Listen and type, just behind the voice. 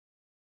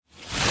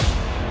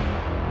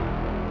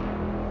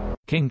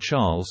King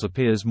Charles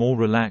appears more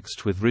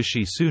relaxed with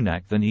Rishi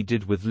Sunak than he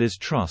did with Liz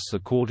Truss,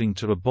 according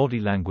to a body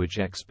language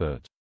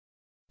expert.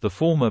 The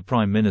former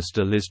Prime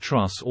Minister Liz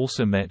Truss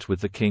also met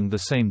with the King the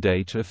same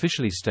day to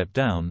officially step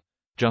down,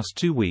 just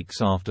 2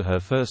 weeks after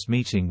her first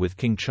meeting with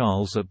King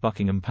Charles at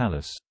Buckingham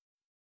Palace.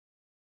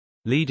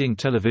 Leading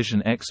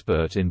television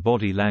expert in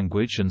body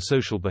language and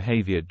social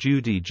behavior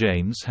Judy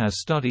James has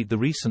studied the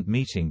recent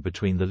meeting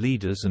between the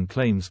leaders and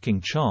claims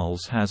King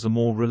Charles has a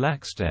more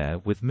relaxed air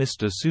with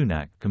Mr.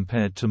 Sunak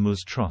compared to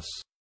Ms. Truss.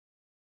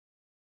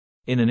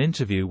 In an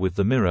interview with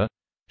The Mirror,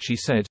 she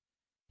said,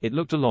 "It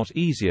looked a lot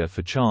easier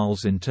for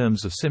Charles in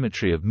terms of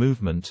symmetry of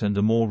movement and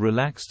a more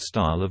relaxed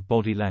style of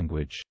body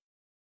language.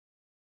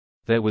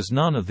 There was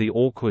none of the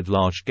awkward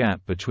large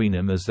gap between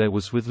them as there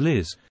was with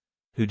Liz,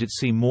 who did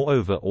seem more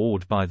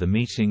overawed by the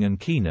meeting and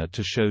keener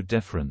to show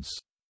deference.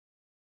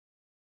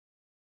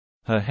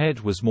 Her head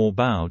was more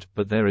bowed,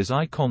 but there is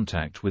eye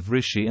contact with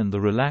Rishi and the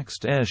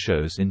relaxed air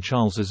shows in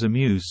Charles's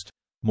amused,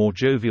 more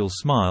jovial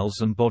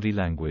smiles and body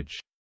language."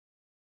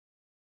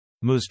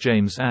 Ms.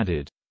 James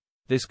added,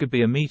 "This could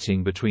be a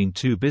meeting between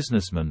two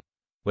businessmen,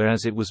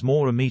 whereas it was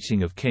more a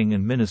meeting of king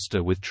and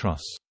minister with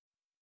Truss."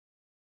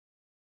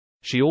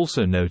 She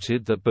also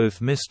noted that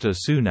both Mr.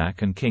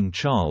 Sunak and King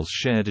Charles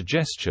shared a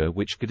gesture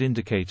which could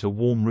indicate a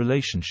warm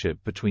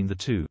relationship between the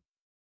two.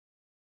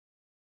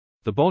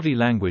 The body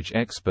language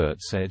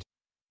expert said,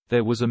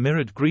 "There was a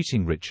mirrored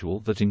greeting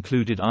ritual that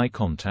included eye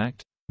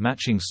contact,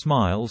 matching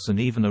smiles and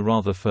even a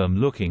rather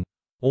firm-looking,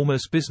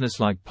 almost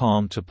businesslike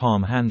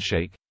palm-to-palm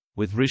handshake,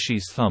 with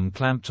Rishi's thumb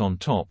clamped on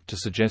top to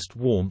suggest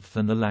warmth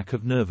and a lack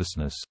of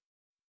nervousness."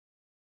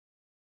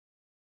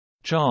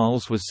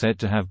 Charles was said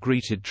to have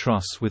greeted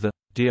Truss with a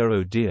 "dear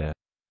oh dear,"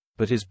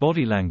 but his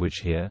body language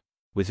here,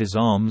 with his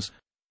arms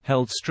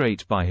held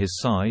straight by his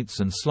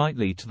sides and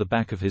slightly to the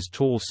back of his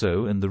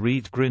torso and the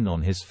wreath grin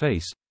on his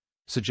face,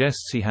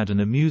 suggests he had an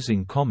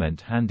amusing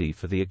comment handy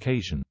for the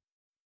occasion.